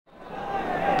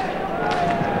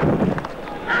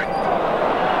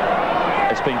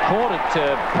It's been caught at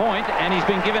point, and he's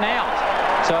been given out.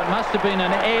 So it must have been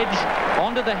an edge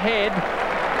onto the head.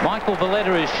 Michael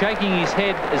Valetta is shaking his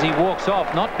head as he walks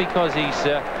off, not because he's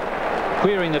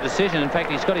querying the decision. In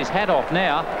fact, he's got his hat off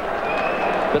now.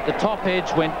 But the top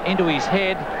edge went into his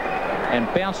head and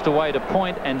bounced away to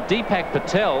point, and Dipak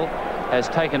Patel has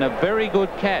taken a very good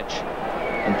catch.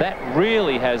 And that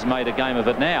really has made a game of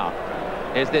it now.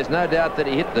 Yes, there's no doubt that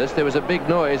he hit this. There was a big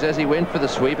noise as he went for the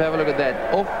sweep. Have a look at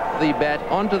that. Off the bat,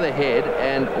 onto the head,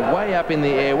 and way up in the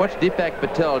air. Watch Dipak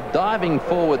Patel diving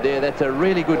forward there. That's a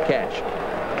really good catch.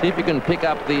 See if you can pick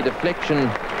up the deflection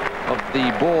of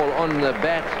the ball on the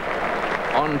bat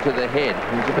onto the head.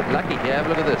 He's a bit lucky here. Have a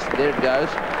look at this. There it goes.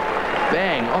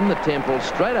 Bang, on the temple,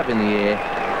 straight up in the air.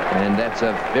 And that's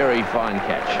a very fine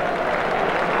catch.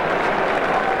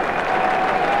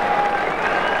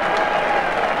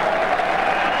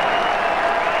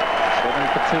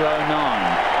 For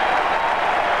 209.